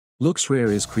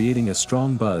LooksRare is creating a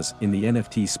strong buzz in the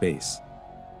NFT space.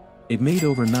 It made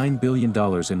over $9 billion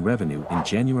in revenue in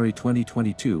January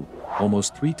 2022,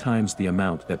 almost 3 times the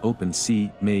amount that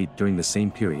OpenSea made during the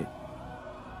same period.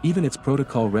 Even its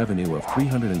protocol revenue of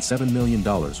 $307 million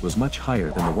was much higher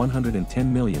than the $110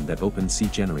 million that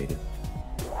OpenSea generated.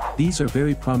 These are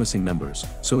very promising numbers,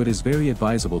 so it is very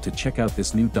advisable to check out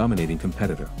this new dominating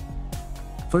competitor.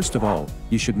 First of all,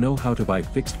 you should know how to buy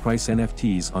fixed-price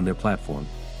NFTs on their platform.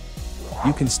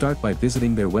 You can start by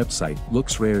visiting their website,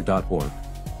 LooksRare.org.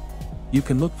 You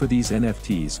can look for these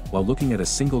NFTs while looking at a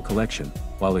single collection,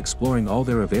 while exploring all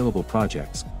their available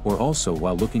projects, or also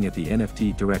while looking at the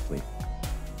NFT directly.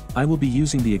 I will be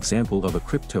using the example of a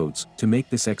CryptoAds to make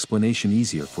this explanation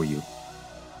easier for you.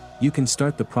 You can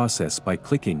start the process by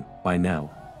clicking Buy Now.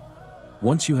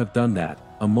 Once you have done that,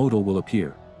 a modal will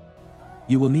appear.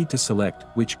 You will need to select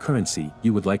which currency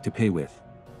you would like to pay with.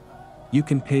 You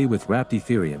can pay with wrapped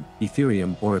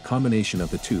Ethereum, or a combination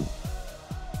of the two.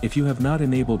 If you have not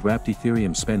enabled wrapped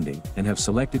Ethereum spending and have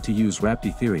selected to use wrapped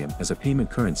Ethereum as a payment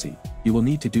currency, you will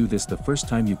need to do this the first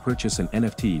time you purchase an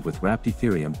NFT with wrapped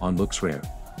Ethereum on LooksRare.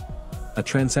 A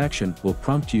transaction will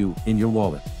prompt you in your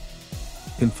wallet.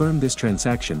 Confirm this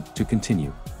transaction to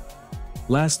continue.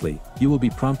 Lastly, you will be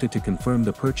prompted to confirm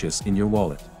the purchase in your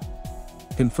wallet.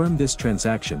 Confirm this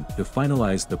transaction to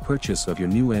finalize the purchase of your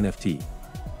new NFT.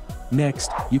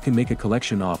 Next, you can make a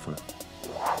collection offer.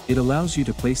 It allows you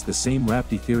to place the same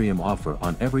wrapped Ethereum offer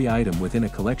on every item within a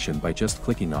collection by just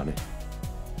clicking on it.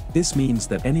 This means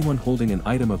that anyone holding an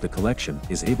item of the collection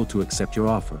is able to accept your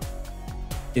offer.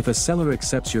 If a seller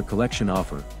accepts your collection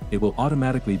offer, it will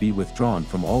automatically be withdrawn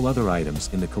from all other items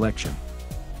in the collection.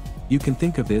 You can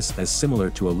think of this as similar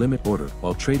to a limit order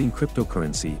while trading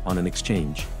cryptocurrency on an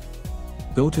exchange.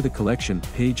 Go to the collection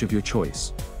page of your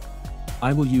choice.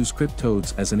 I will use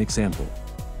CryptoAds as an example.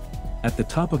 At the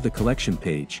top of the collection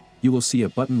page, you will see a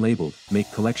button labeled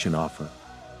Make Collection Offer.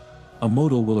 A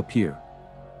modal will appear.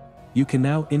 You can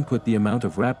now input the amount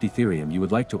of wrapped Ethereum you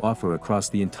would like to offer across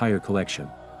the entire collection.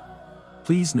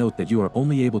 Please note that you are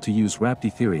only able to use wrapped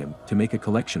Ethereum to make a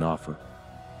collection offer.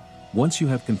 Once you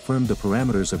have confirmed the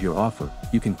parameters of your offer,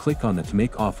 you can click on the To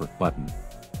Make Offer button.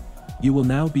 You will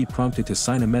now be prompted to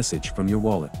sign a message from your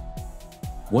wallet.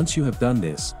 Once you have done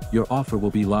this, your offer will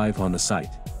be live on the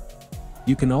site.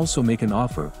 You can also make an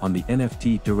offer on the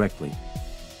NFT directly.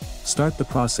 Start the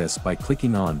process by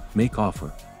clicking on Make Offer.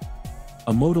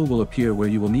 A modal will appear where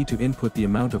you will need to input the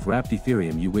amount of wrapped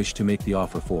Ethereum you wish to make the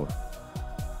offer for.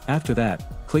 After that,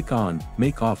 click on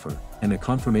Make Offer, and a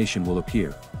confirmation will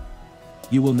appear.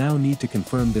 You will now need to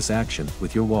confirm this action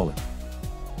with your wallet.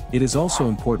 It is also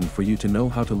important for you to know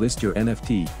how to list your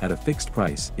NFT at a fixed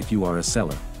price if you are a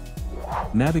seller.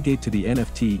 Navigate to the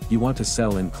NFT you want to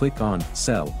sell and click on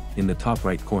Sell in the top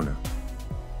right corner.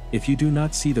 If you do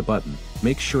not see the button,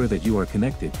 make sure that you are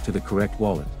connected to the correct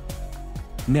wallet.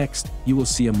 Next, you will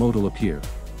see a modal appear.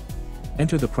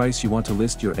 Enter the price you want to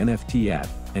list your NFT at,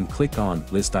 and click on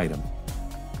List Item.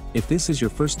 If this is your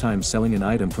first time selling an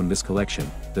item from this collection,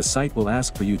 the site will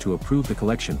ask for you to approve the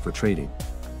collection for trading.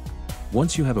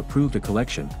 Once you have approved a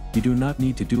collection, you do not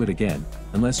need to do it again,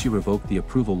 unless you revoke the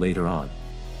approval later on.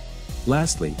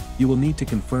 Lastly, you will need to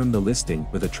confirm the listing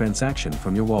with a transaction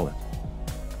from your wallet.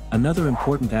 Another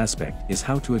important aspect is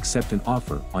how to accept an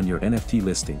offer on your NFT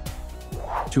listing.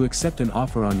 To accept an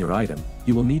offer on your item,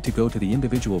 you will need to go to the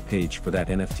individual page for that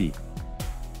NFT.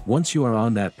 Once you are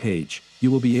on that page,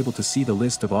 you will be able to see the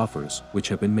list of offers which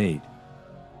have been made.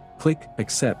 Click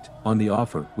Accept on the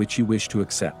offer which you wish to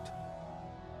accept.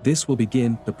 This will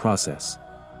begin the process.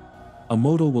 A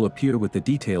modal will appear with the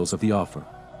details of the offer.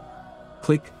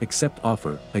 Click Accept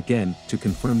Offer again to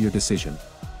confirm your decision.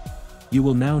 You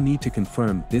will now need to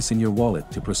confirm this in your wallet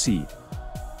to proceed.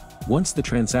 Once the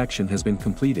transaction has been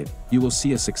completed, you will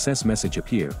see a success message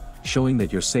appear, showing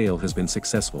that your sale has been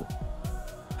successful.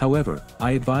 However,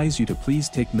 I advise you to please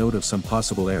take note of some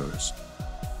possible errors.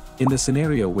 In the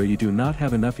scenario where you do not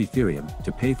have enough Ethereum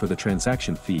to pay for the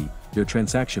transaction fee, your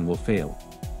transaction will fail.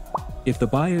 If the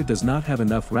buyer does not have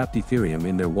enough wrapped Ethereum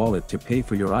in their wallet to pay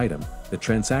for your item, the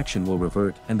transaction will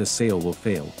revert and the sale will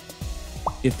fail.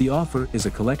 If the offer is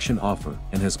a collection offer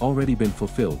and has already been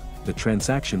fulfilled, the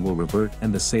transaction will revert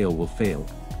and the sale will fail.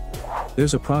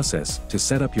 There's a process to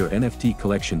set up your NFT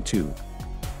collection too.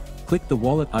 Click the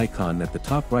wallet icon at the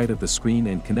top right of the screen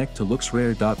and connect to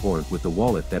LooksRare.org with the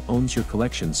wallet that owns your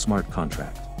collection's smart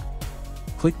contract.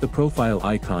 Click the profile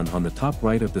icon on the top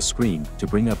right of the screen to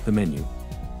bring up the menu.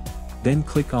 Then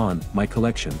click on My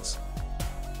Collections.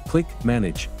 Click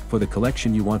Manage for the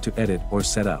collection you want to edit or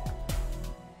set up.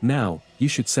 Now, you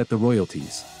should set the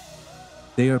royalties.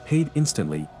 They are paid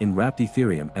instantly in wrapped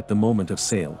Ethereum at the moment of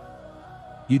sale.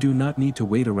 You do not need to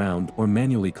wait around or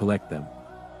manually collect them.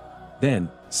 Then,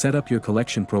 set up your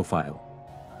collection profile.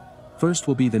 First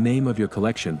will be the name of your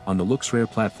collection on the LooksRare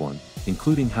platform,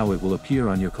 including how it will appear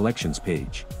on your collections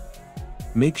page.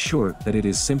 Make sure that it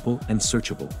is simple and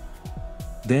searchable.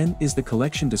 Then is the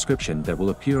collection description that will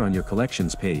appear on your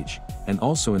collections page, and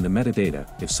also in the metadata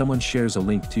if someone shares a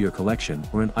link to your collection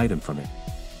or an item from it.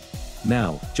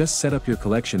 Now, just set up your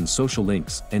collection's social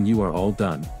links and you are all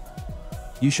done.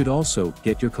 You should also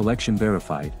get your collection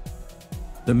verified.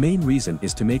 The main reason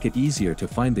is to make it easier to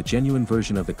find the genuine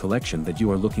version of the collection that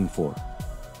you are looking for.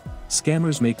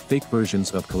 Scammers make fake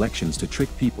versions of collections to trick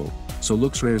people, so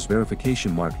LooksRare's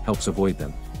verification mark helps avoid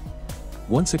them.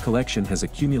 Once a collection has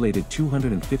accumulated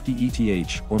 250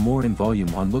 ETH or more in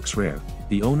volume on LooksRare,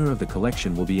 the owner of the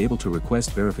collection will be able to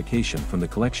request verification from the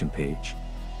collection page.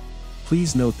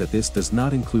 Please note that this does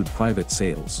not include private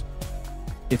sales.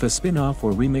 If a spin-off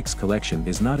or remix collection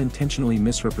is not intentionally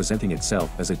misrepresenting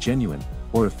itself as a genuine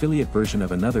or affiliate version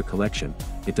of another collection,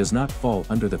 it does not fall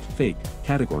under the fake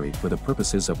category for the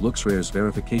purposes of LooksRare's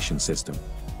verification system.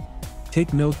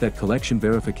 Take note that collection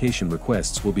verification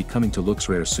requests will be coming to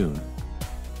LooksRare soon.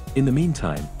 In the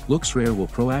meantime, LooksRare will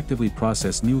proactively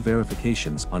process new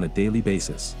verifications on a daily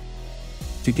basis.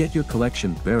 To get your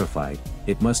collection verified,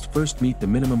 it must first meet the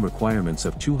minimum requirements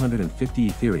of 250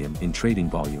 Ethereum in trading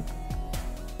volume.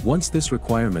 Once this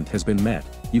requirement has been met,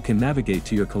 you can navigate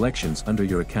to your collections under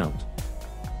your account.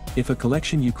 If a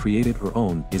collection you created or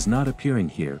own is not appearing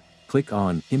here, click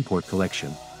on Import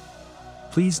Collection.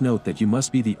 Please note that you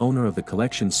must be the owner of the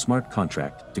collection's smart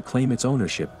contract to claim its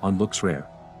ownership on LooksRare.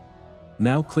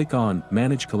 Now click on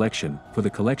Manage Collection for the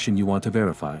collection you want to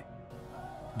verify.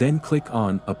 Then click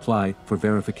on Apply for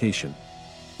verification.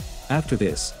 After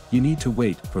this, you need to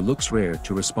wait for LooksRare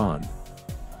to respond.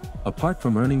 Apart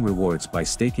from earning rewards by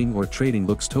staking or trading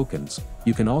Looks tokens,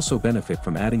 you can also benefit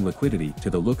from adding liquidity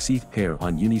to the Looks ETH pair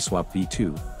on Uniswap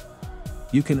v2.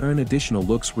 You can earn additional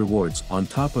Looks rewards on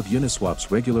top of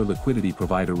Uniswap's regular liquidity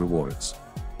provider rewards.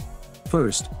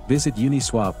 First, visit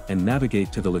Uniswap and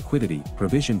navigate to the liquidity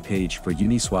provision page for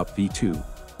Uniswap v2.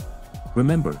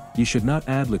 Remember, you should not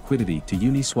add liquidity to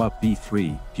Uniswap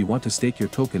v3 if you want to stake your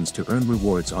tokens to earn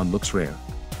rewards on LooksRare.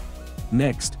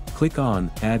 Next, click on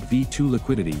Add v2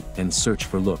 liquidity and search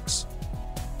for Looks.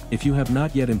 If you have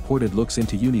not yet imported Looks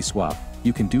into Uniswap,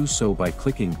 you can do so by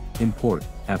clicking Import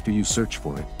after you search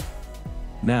for it.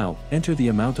 Now, enter the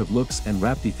amount of Looks and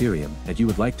wrapped Ethereum that you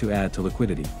would like to add to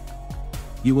liquidity.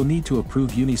 You will need to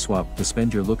approve Uniswap to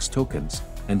spend your Looks tokens,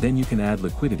 and then you can add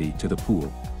liquidity to the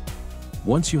pool.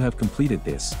 Once you have completed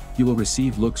this, you will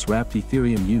receive Looks wrapped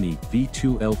Ethereum Uni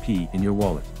v2 LP in your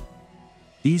wallet.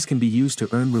 These can be used to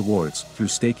earn rewards through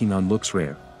staking on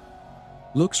LooksRare.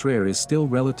 LooksRare is still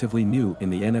relatively new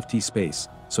in the NFT space,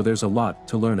 so there's a lot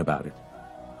to learn about it.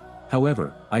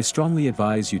 However, I strongly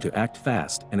advise you to act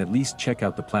fast and at least check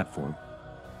out the platform.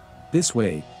 This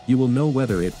way, you will know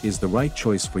whether it is the right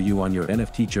choice for you on your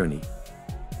NFT journey.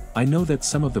 I know that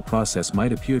some of the process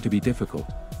might appear to be difficult,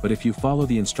 but if you follow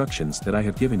the instructions that I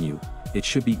have given you, it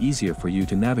should be easier for you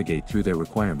to navigate through their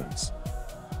requirements.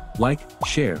 Like,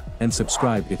 share, and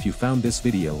subscribe if you found this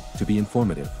video to be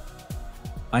informative.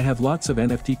 I have lots of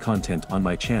NFT content on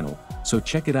my channel, so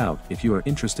check it out if you are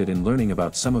interested in learning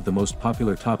about some of the most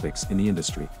popular topics in the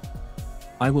industry.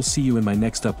 I will see you in my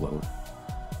next upload.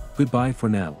 Goodbye for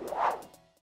now.